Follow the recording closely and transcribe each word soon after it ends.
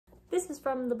This is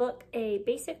from the book A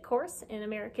Basic Course in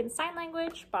American Sign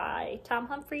Language by Tom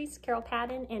Humphries, Carol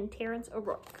Padden, and Terrence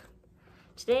O'Rourke.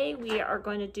 Today we are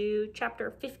going to do chapter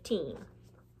 15.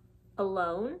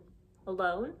 Alone,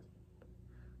 alone,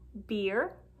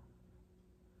 beer,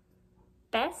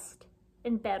 best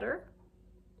and better,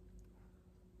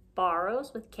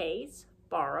 borrows with K's,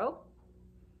 borrow,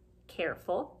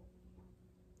 careful,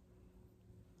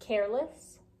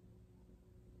 careless,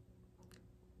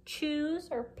 choose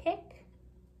or pick,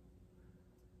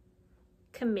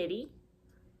 committee,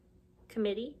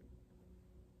 committee,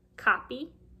 copy,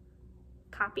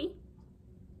 copy,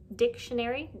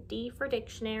 dictionary, D for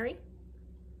dictionary,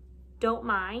 don't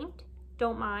mind,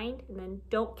 and then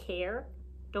don't care,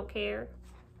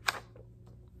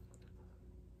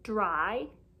 dry,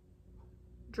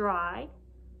 dry,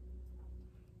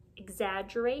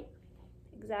 exaggerate,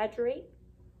 exaggerate,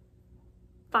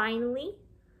 finally,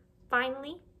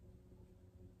 finally,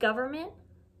 government,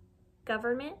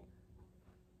 government,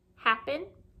 happen,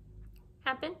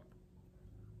 happen,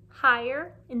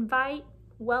 hire, invite,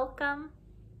 welcome,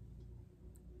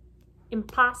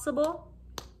 impossible,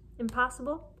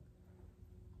 impossible,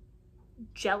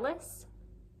 jealous,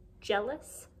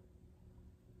 jealous,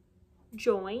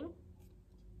 join,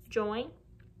 join,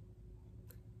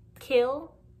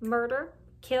 kill, murder,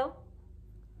 kill,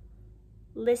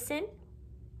 listen,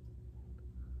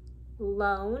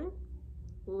 loan,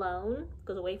 loan,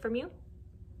 goes away from you,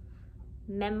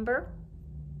 member,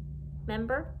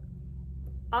 member,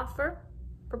 offer,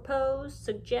 propose,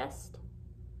 suggest,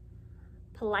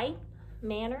 polite,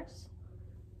 manners,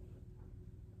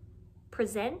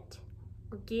 present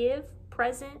or give,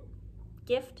 present,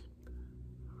 gift,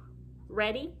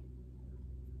 ready,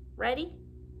 ready,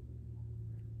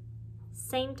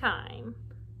 same time,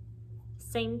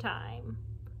 same time,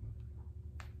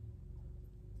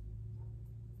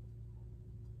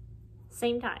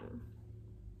 same time,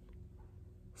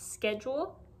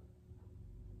 schedule,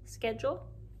 schedule,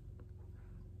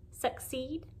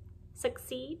 succeed,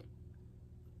 succeed,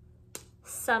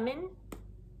 summon,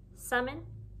 summon,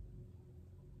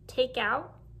 take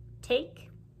out, take,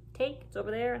 it's over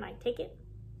there and I take it,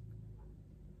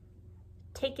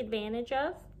 take advantage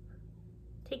of,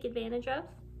 take advantage of,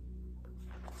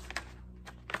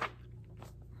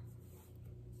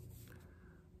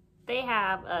 they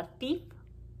have a thief,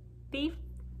 thief,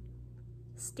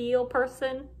 steal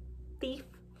person, thief,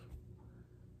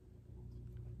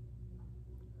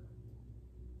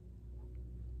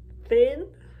 thin,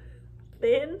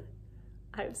 thin,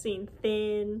 I've seen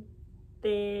thin,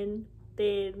 thin,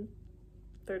 thin,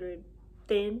 third,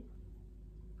 thin,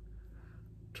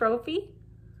 trophy,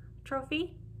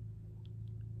 trophy,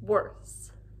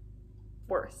 worse,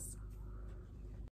 worse,